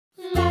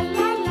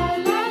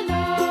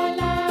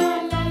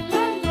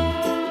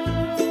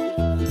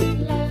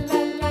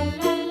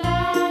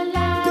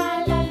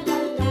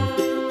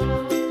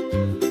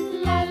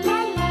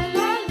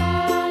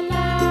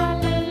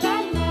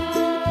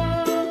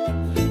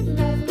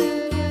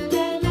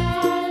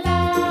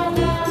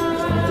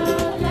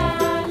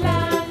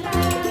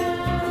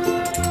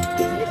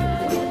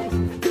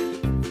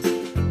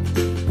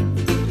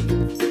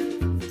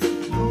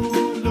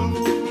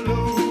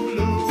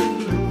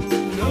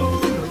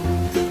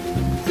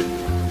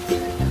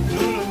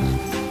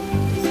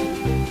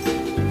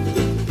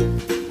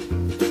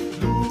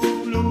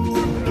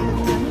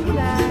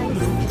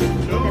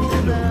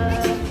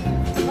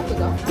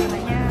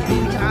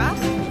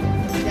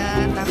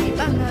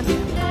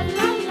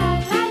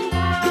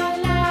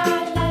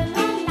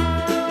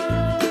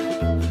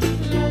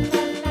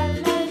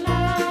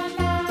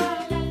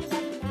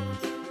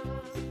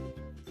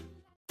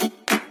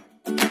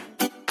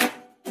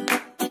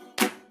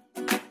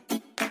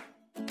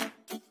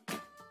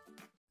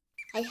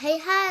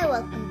Hi,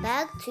 welcome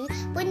back to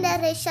Bunda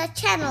Resha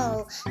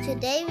channel.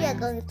 Today we are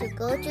going to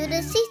go to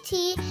the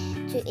city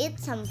to eat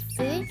some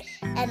food,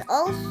 and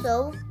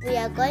also we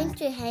are going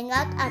to hang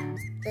out at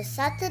the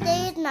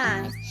Saturday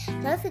night.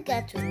 Don't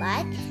forget to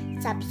like,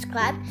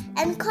 subscribe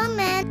and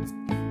comment.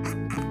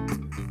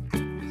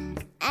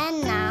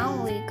 And now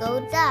we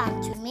go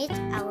down to meet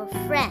our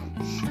friend.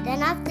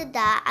 Then after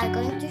that, I'm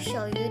going to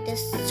show you the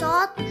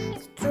short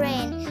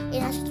train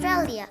in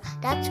Australia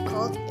that's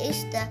called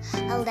is the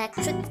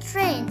electric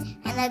train,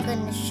 and I'm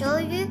going to show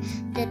you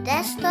the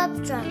desktop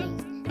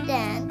drumming.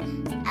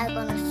 Then I'm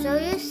going to show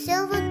you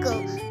silver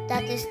gull,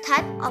 that is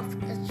type of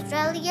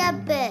Australia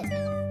bird.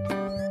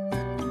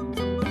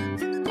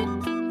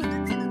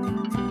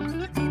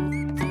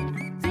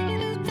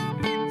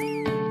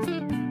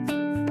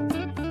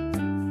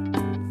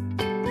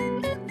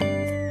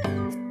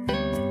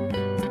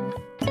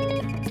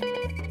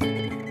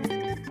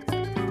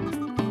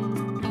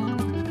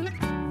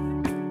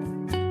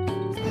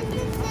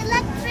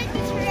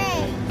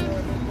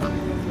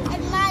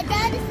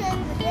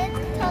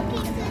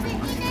 Talking to the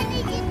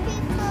Indonesian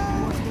people.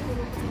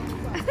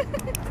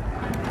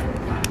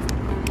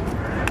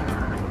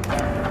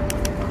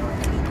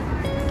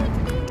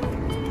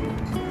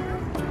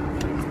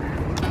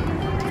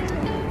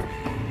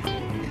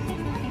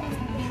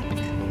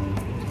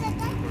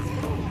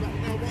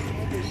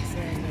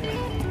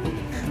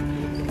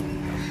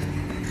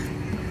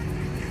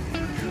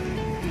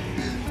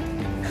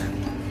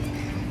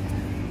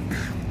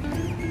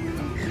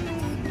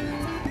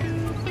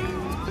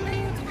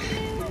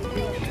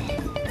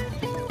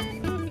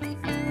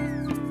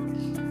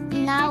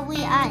 Now we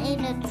are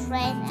in a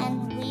train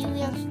and we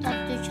will stop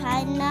to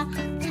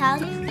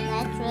Chinatown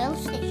rail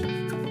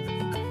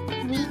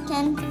station. We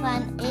can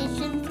find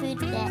Asian food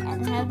there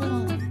and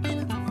having lunch.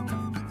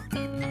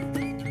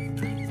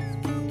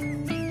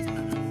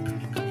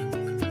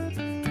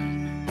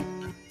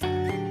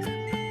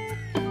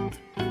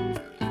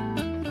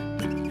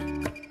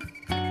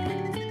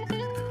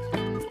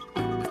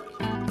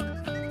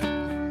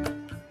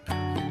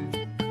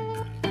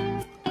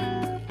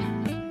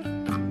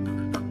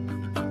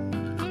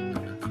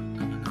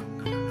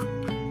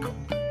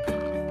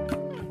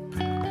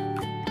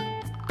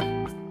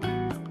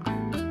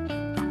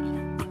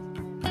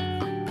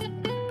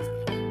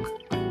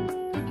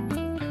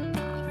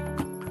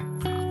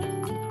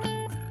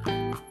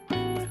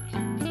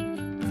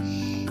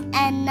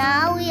 And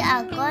now we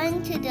are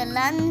going to the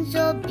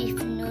Lanzhou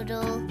beef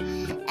noodle,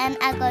 and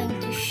I'm going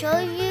to show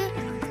you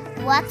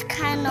what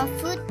kind of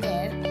food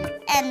there.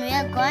 And we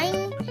are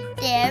going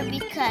there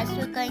because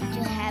we're going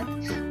to have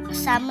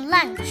some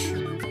lunch.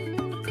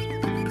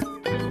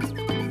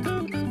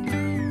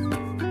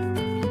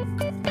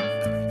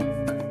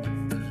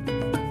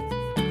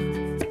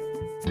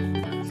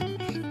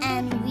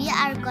 And we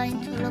are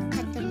going to look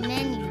at the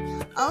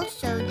menu.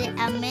 Also, there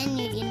are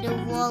menu in the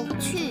wall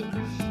too.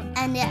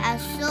 And there are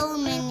so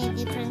many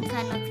different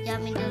kind of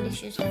yummy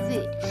delicious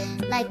food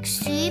like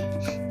soup,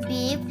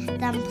 beef,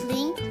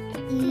 dumpling,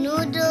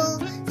 noodle,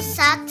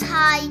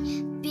 satay,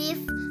 beef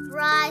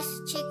rice,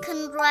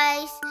 chicken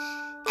rice,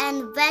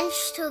 and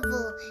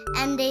vegetable,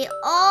 and they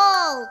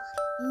all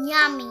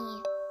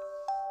yummy.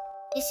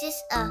 This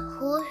is a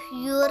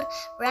ughyur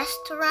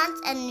restaurant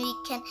and we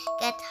can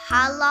get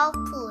halal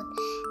food,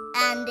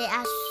 and they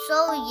are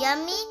so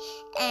yummy,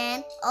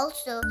 and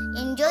also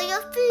enjoy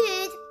your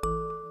food.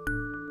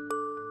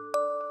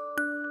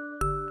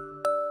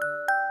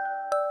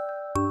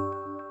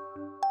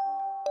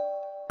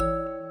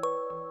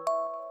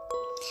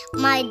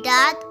 My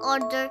dad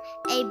ordered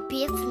a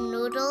beef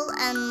noodle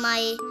and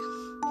my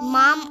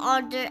mom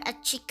ordered a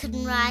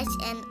chicken rice,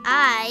 and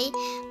I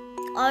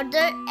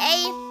ordered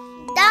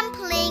a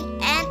dumpling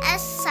and a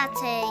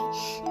satay.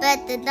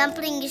 But the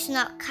dumpling is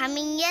not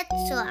coming yet,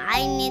 so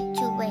I need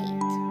to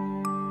wait.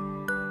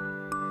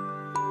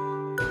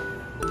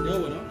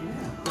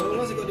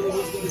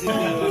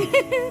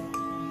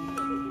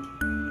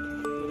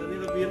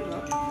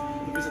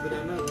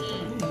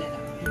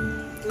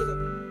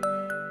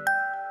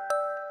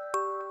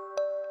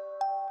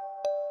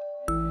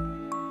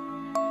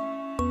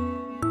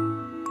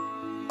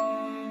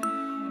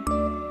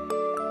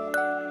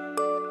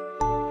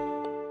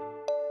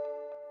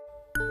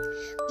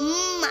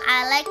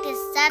 I like the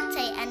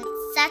satay, and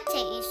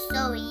satay is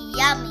so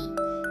yummy.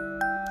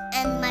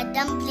 And my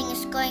dumpling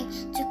is going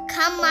to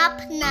come up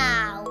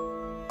now.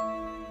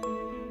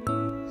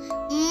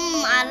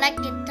 I like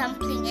the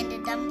dumpling, and the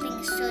dumpling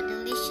is so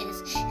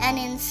delicious. And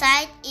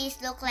inside it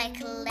looks like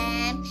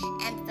lamb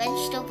and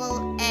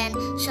vegetable and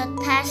short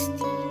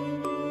pasty.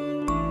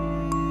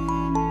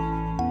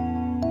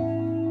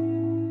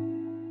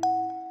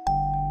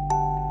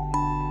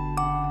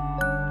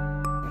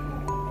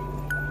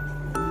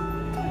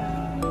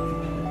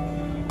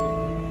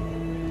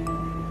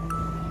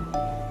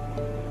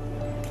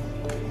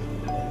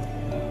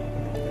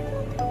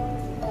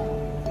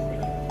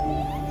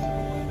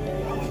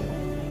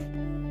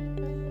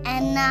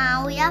 And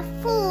now we are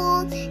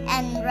full,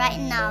 and right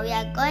now we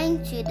are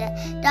going to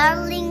the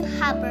darling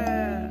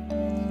Harbour.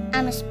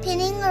 I'm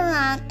spinning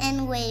around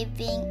and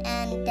waving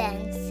and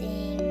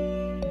dancing.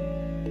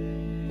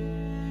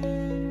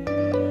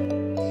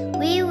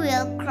 We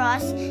will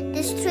cross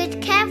the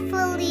street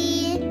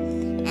carefully.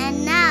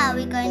 And now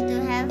we're going to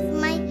have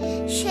my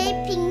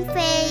shaping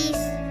face.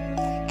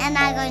 And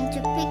I'm going to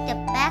pick the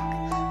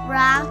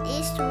background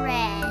is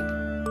red.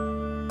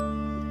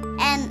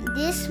 And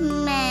this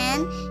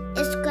man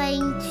is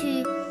going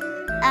to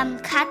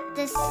cut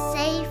the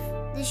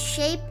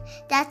shape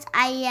that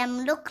I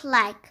am look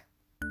like.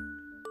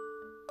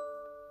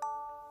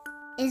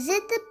 Is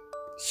it the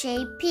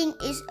shaping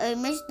is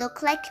almost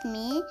look like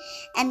me?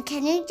 And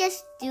can you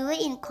just do it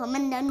in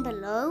comment down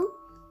below?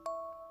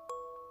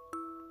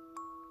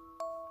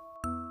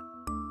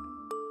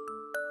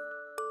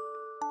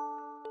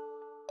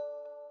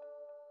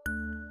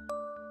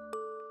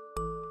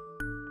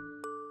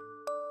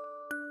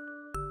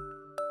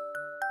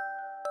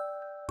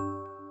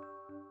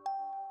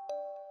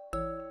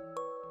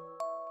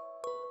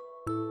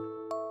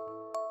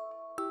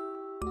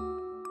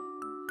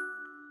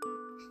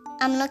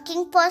 I'm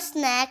looking for a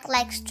snack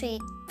like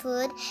street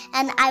food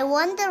and I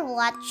wonder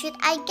what should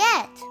I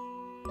get.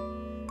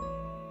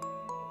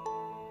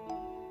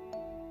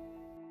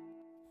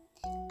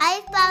 I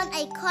found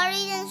a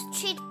Korean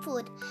street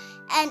food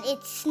and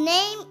its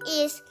name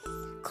is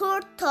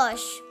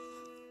kurtosh.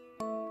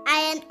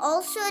 And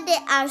also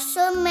there are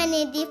so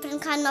many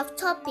different kind of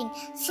topping: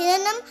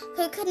 cinnamon,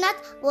 coconut,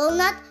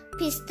 walnut,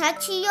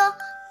 pistachio,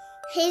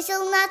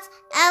 hazelnuts,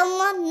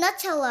 almond,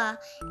 Nutella,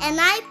 and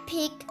I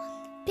picked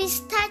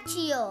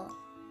pistachio.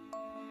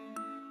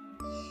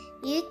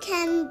 You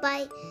can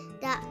buy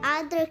the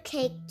other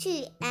cake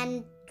too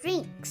and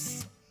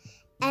drinks.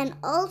 And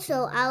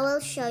also I will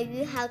show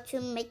you how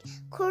to make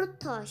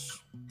kurtosh.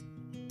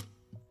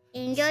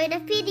 Enjoy the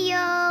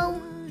video.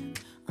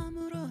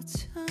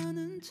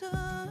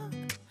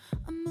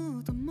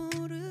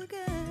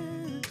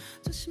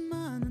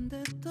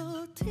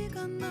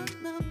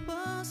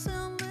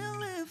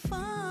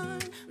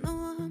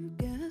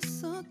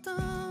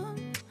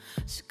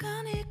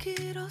 시간이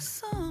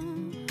길었어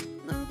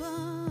나봐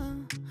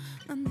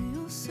난 네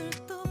옷을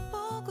또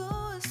보고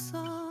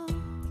있어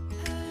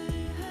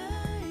Hey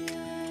hey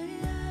yeah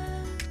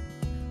yeah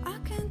I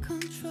can't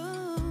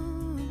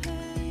control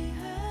Hey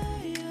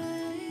hey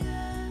yeah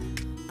yeah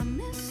I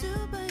miss you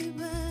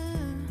baby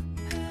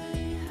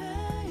Hey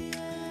hey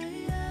yeah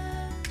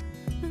yeah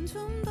난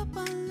좀 더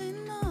빨리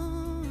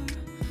널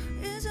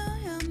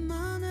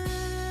잊어야만 해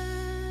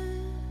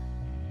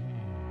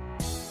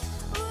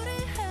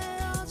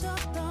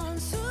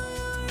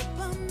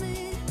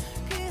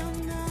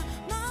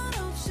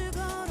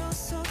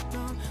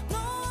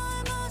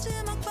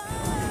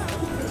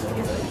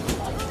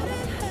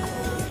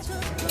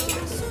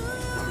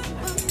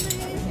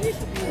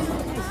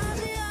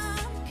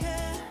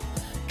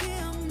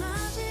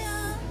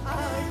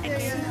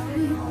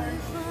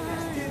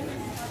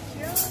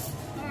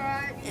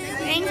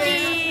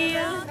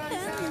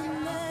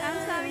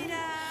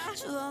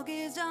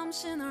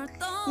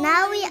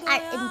Now we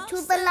are in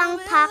Tubalang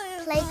Park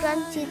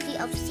Playground City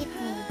of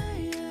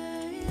Sydney.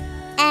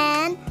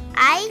 And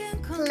I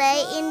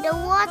play in the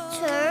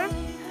water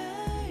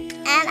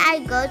and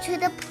I go to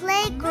the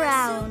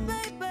playground.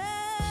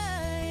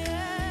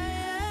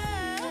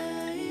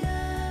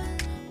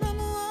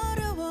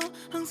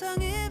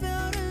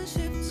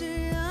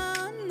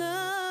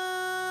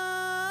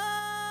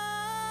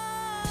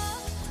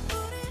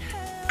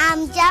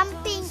 I'm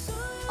jumping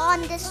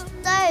on the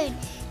stone.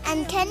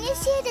 And can you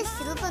see the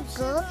silver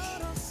girl?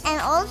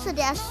 And also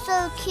they are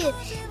so cute.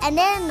 And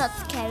they are not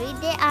scary,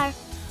 they are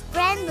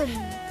friendly.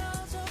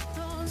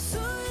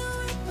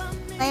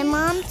 My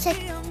mom took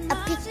a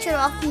picture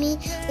of me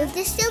with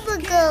the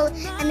silver girl.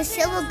 And the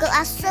silver girl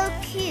are so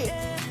cute.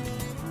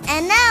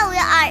 And now we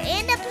are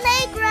in the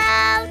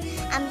playground.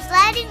 I'm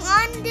sliding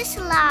on the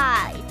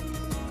slide.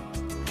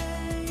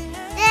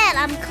 Then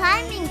I'm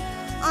climbing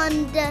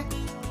on the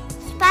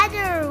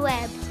spider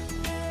web.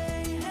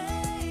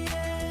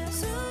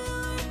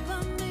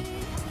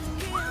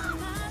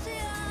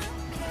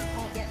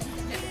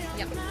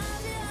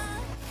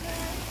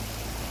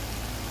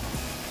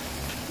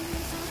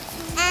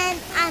 And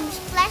I'm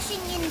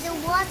splashing in the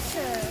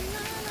water.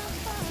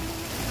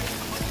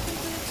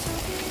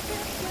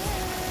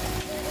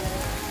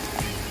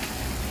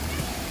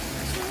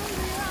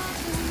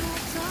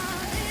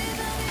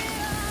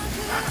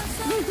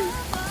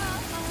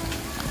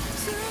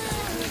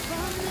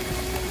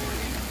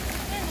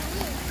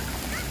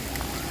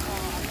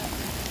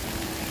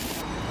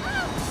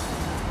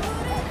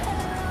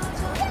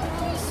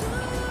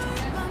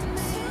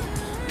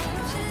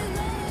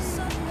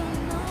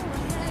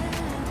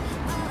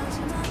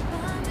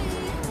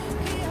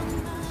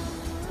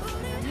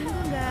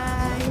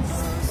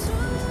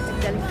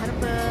 Jalan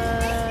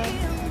Harbour,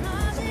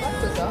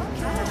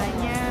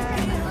 warnanya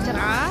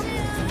cerah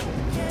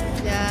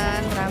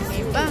dan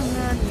ramai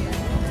banget.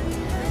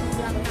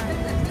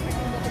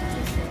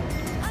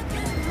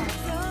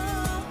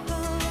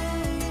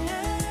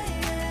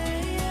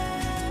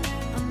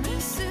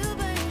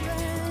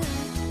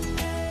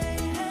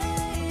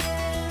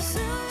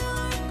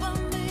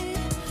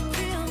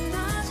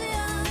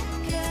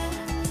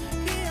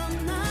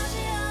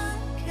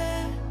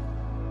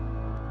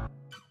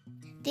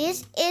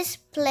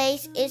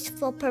 place is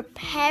for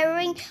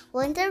preparing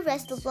winter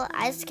festival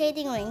ice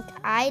skating rink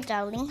at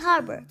Darling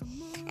Harbour,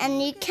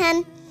 and you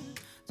can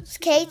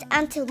skate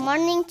until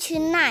morning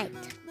tonight.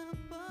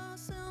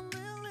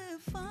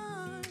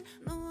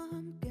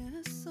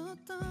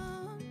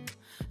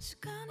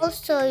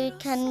 Also, you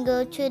can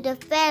go to the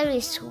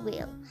Ferris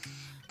wheel,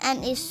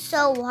 and it's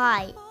so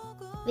high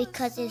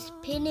because it's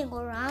spinning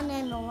around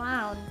and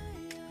around.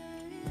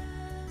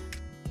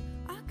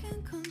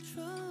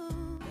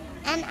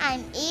 And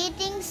I'm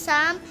eating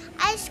some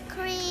ice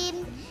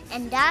cream,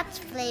 and that's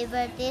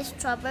flavored is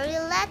strawberry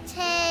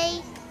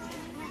latte.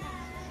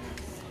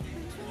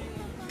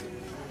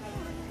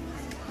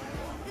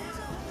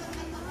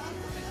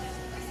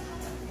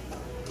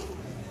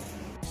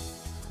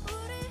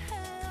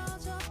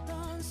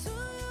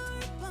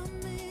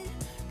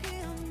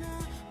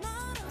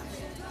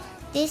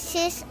 This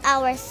is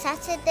our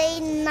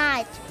Saturday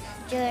night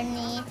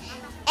journey.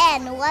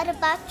 And what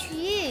about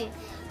you?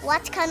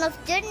 What kind of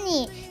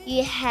journey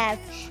you have?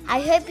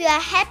 I hope you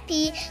are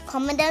happy.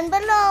 Comment down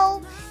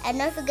below. And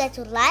don't forget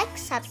to like,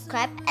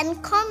 subscribe,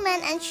 and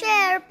comment and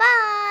share.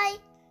 Bye!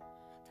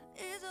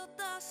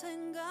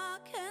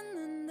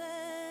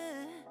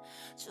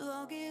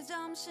 추억이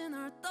잠시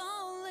널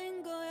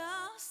떠올린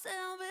거야.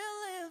 Still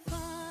believe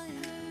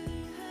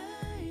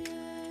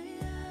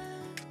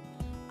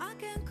I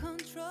can't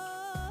control.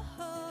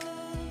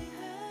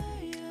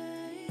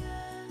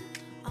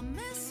 I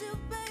miss you,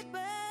 baby.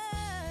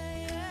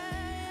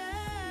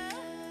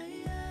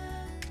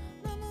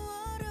 너무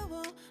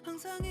어려워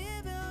항상